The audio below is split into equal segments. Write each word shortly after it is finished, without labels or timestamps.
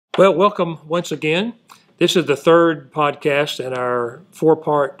Well, welcome once again. This is the third podcast in our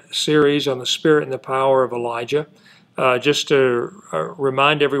four-part series on the spirit and the power of Elijah. Just to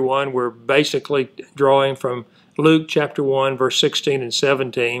remind everyone, we're basically drawing from Luke chapter 1, verse 16 and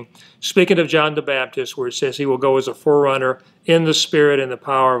 17, speaking of John the Baptist, where it says he will go as a forerunner in the spirit and the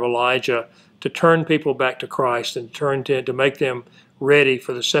power of Elijah to turn people back to Christ and to make them ready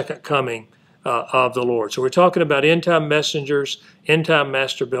for the second coming of the Lord. So we're talking about end-time messengers, end-time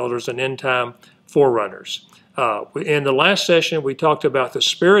master builders, and end-time forerunners. In the last session, we talked about the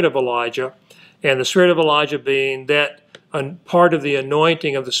spirit of Elijah, and the spirit of Elijah being that part of the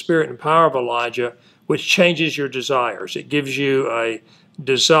anointing of the spirit and power of Elijah, which changes your desires. It gives you a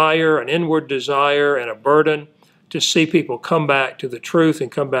desire, an inward desire, and a burden to see people come back to the truth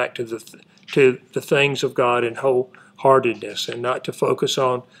and come back to the things of God in wholeheartedness, and not to focus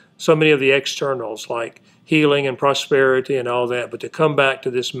on so many of the externals like healing and prosperity and all that, but to come back to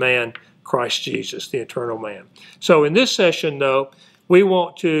this man, Christ Jesus, the eternal man. So in this session, though, we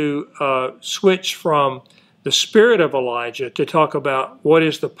want to switch from the spirit of Elijah to talk about what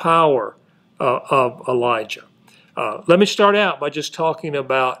is the power of Elijah. Let me start out by just talking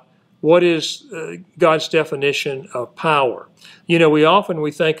about what is God's definition of power. You know,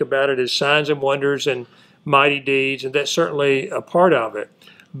 we think about it as signs and wonders and mighty deeds, and that's certainly a part of it.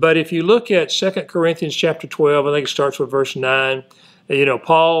 But if you look at 2 Corinthians chapter 12, I think it starts with verse 9, you know,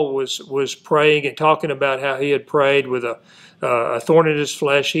 Paul was praying and talking about how he had prayed with a thorn in his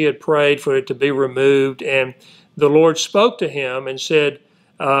flesh. He had prayed for it to be removed, and the Lord spoke to him and said,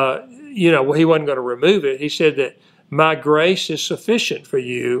 he wasn't going to remove it. He said that my grace is sufficient for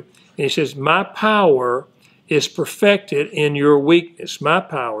you. And he says, my power is perfected in your weakness. My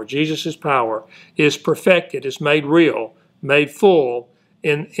power, Jesus' power, is perfected, is made real, made full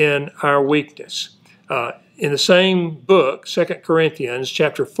in our weakness. In the same book, 2 Corinthians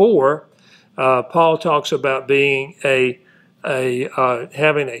chapter 4, Paul talks about being having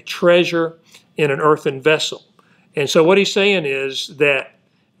a treasure in an earthen vessel. And so what he's saying is that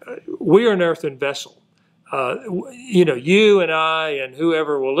we are an earthen vessel. You and I and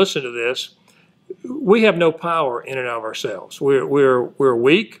whoever will listen to this, we have no power in and of ourselves. We're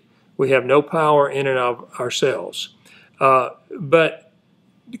weak. We have no power in and of ourselves. But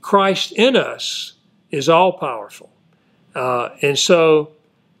Christ in us is all powerful. And so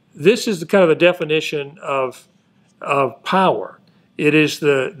this is the kind of the definition of power. It is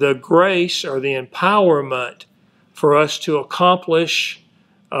the grace or the empowerment for us to accomplish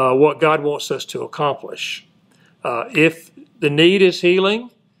what God wants us to accomplish. If the need is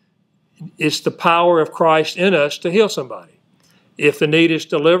healing, it's the power of Christ in us to heal somebody. If the need is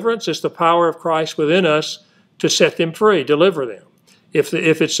deliverance, it's the power of Christ within us to set them free, deliver them. If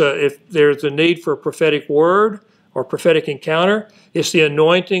there's a need for a prophetic word or prophetic encounter, it's the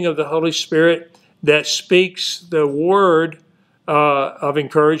anointing of the Holy Spirit that speaks the word of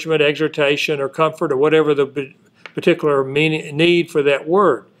encouragement, exhortation, or comfort, or whatever the particular need for that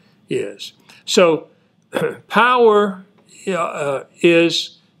word is. So power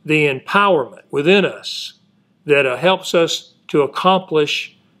is the empowerment within us that helps us to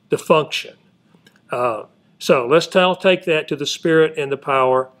accomplish the function. So let's take that to the spirit and the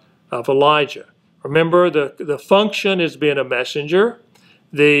power of Elijah. Remember, the function is being a messenger.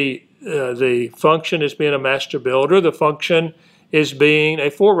 The function is being a master builder. The function is being a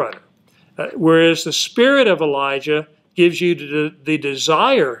forerunner. Whereas the spirit of Elijah gives you the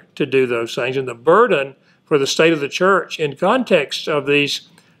desire to do those things and the burden for the state of the church in context of these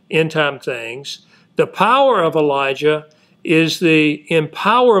end-time things. The power of Elijah is the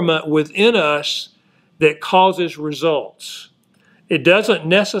empowerment within us that causes results. It doesn't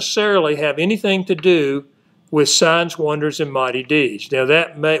necessarily have anything to do with signs, wonders, and mighty deeds.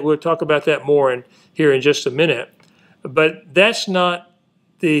 Now we'll talk about that more here in just a minute, but that's not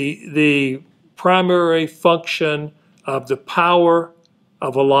the primary function of the power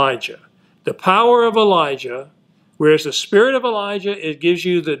of Elijah. The power of Elijah, whereas the spirit of Elijah, it gives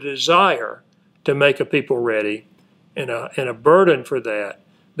you the desire to make a people ready and a burden for that.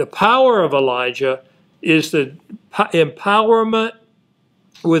 The power of Elijah is the empowerment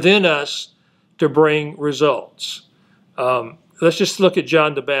within us to bring results. Let's just look at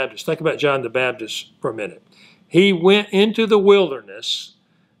John the Baptist. Think about John the Baptist for a minute. He went into the wilderness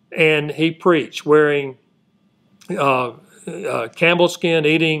and he preached wearing camel skin,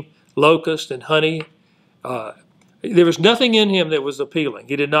 eating locust and honey. There was nothing in him that was appealing.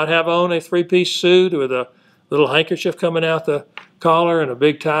 He did not have on a three-piece suit with a little handkerchief coming out the collar and a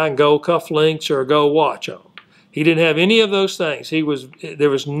big tie and gold cufflinks or a gold watch on. He didn't have any of those things. There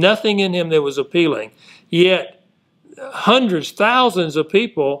was nothing in him that was appealing. Yet hundreds, thousands of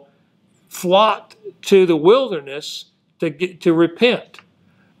people flocked to the wilderness to repent.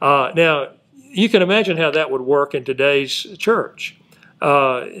 Now, you can imagine how that would work in today's church.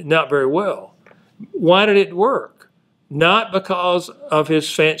 Not very well. Why did it work? Not because of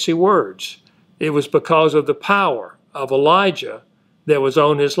his fancy words. It was because of the power of Elijah that was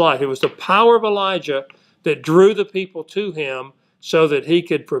on his life. It was the power of Elijah that drew the people to him so that he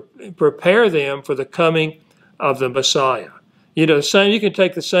could prepare them for the coming of the Messiah. You know, you can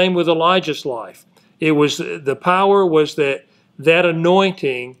take the same with Elijah's life. It was the power was that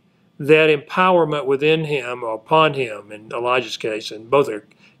anointing, that empowerment within him or upon him, in Elijah's case, in both their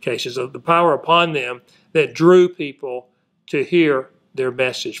cases, of the power upon them that drew people to hear their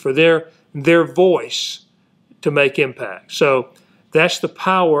message, for their voice to make impact. So that's the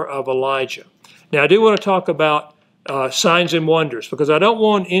power of Elijah. Now, I do want to talk about signs and wonders, because I don't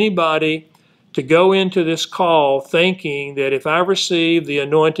want anybody to go into this call thinking that if I receive the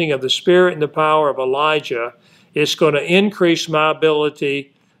anointing of the Spirit and the power of Elijah, it's going to increase my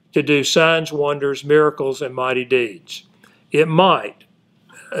ability to do signs, wonders, miracles, and mighty deeds. It might,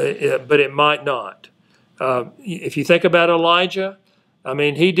 but it might not. If you think about Elijah, I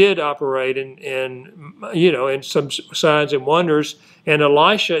mean, he did operate in some signs and wonders, and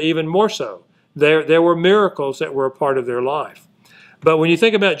Elisha even more so. There were miracles that were a part of their life. But when you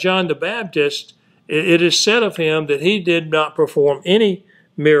think about John the Baptist, it is said of him that he did not perform any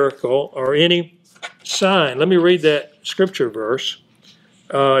miracle or any sign. Let me read that scripture verse.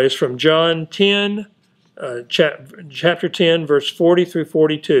 It's from John 10, chapter 10, verse 40 through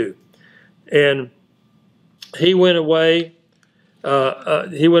 42. And he went away.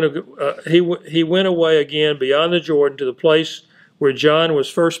 He went away again beyond the Jordan to the place where John was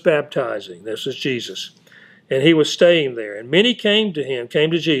first baptizing. This is Jesus. And he was staying there. And many came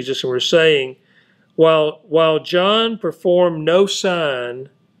to Jesus, and were saying, while John performed no sign,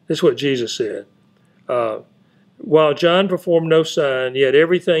 this is what Jesus said, while John performed no sign, yet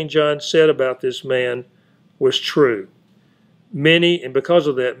everything John said about this man was true. Many, and because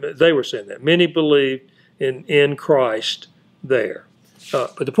of that, they were saying that, many believed in Christ there.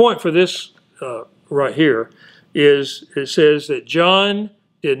 But the point for this right here is it says that John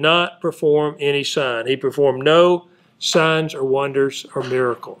did not perform any sign. He performed no signs or wonders or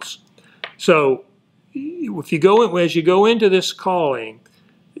miracles. So if you go as you go into this calling,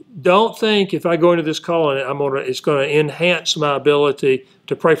 don't think if I go into this calling, it's going to enhance my ability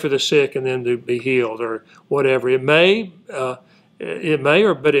to pray for the sick and then to be healed or whatever. It may, but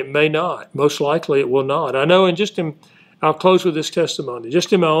it may not. Most likely it will not. I know, I'll close with this testimony.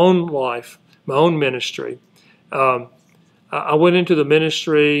 Just in my own life, my own ministry, I went into the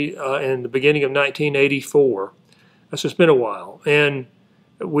ministry in the beginning of 1984. So it's been a while. And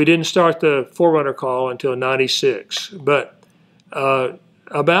we didn't start the Forerunner call until 96. But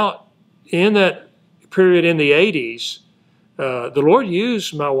about in that period in the 80s, the Lord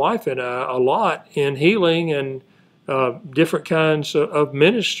used my wife and I a lot in healing and different kinds of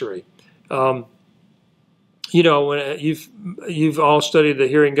ministry. When you've all studied the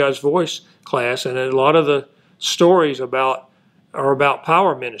Hearing God's Voice class, and a lot of the stories are about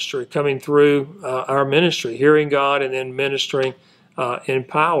power ministry coming through our ministry, hearing God and then ministering in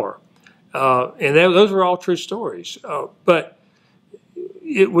power. And those were all true stories. But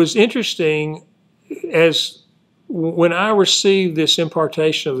it was interesting as when I received this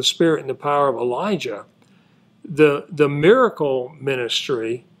impartation of the Spirit and the power of Elijah, the miracle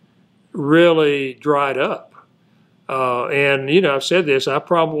ministry really dried up. And I've said this, I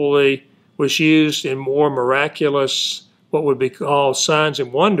probably was used in more miraculous, what would be called signs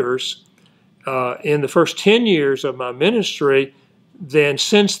and wonders, in the first 10 years of my ministry than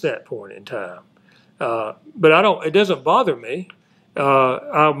since that point in time. But it doesn't bother me.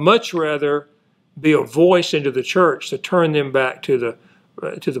 I'd much rather be a voice into the church to turn them back to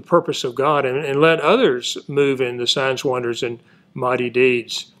the purpose of God and let others move in the signs, wonders, and mighty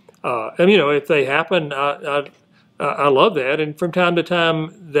deeds. If they happen, I love that, and from time to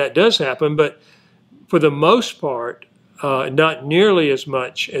time that does happen, but for the most part, not nearly as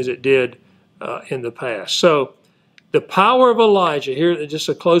much as it did in the past. So the power of Elijah, here, just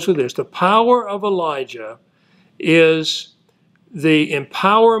to close with this, the power of Elijah is the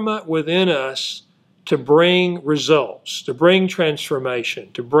empowerment within us to bring results, to bring transformation,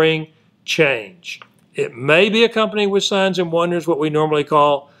 to bring change. It may be accompanied with signs and wonders, what we normally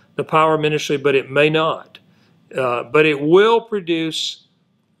call the power ministry, but it may not. But it will produce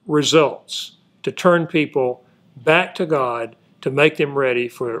results to turn people back to God, to make them ready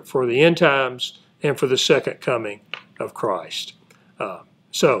for the end times and for the second coming of Christ.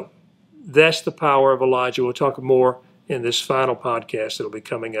 So that's the power of Elijah. We'll talk more in this final podcast that will be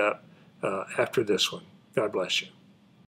coming up after this one. God bless you.